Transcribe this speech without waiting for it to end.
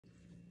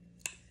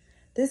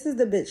This is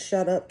the bitch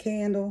shut up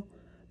candle.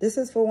 This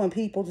is for when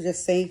people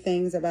just say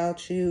things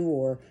about you,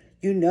 or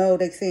you know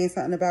they saying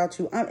something about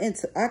you.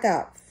 I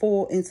got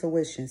full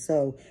intuition,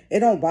 so it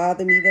don't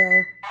bother me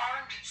though.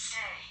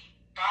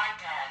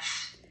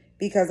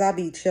 Because I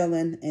be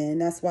chilling,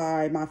 and that's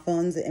why my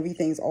funds and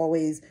everything's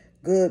always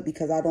good,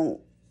 because I don't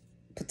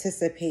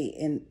participate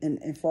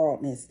in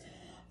fraudness.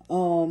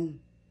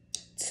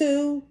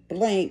 2,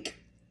 blank.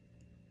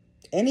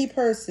 Any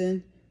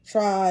person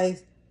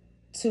tries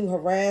to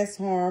harass,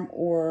 harm,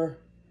 or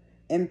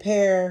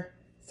impair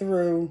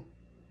through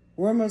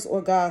rumors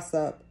or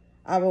gossip,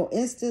 I will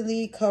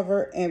instantly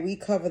cover and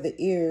recover the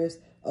ears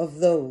of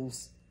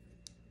those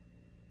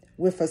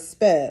with a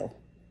spell.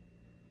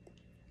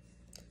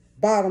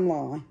 Bottom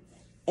line.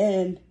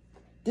 And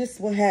this is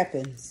what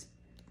happens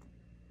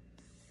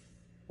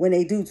when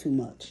they do too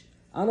much.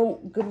 I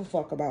don't give a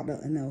fuck about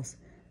nothing else.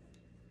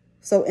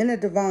 So in the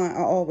divine,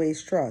 I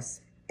always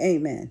trust.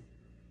 Amen.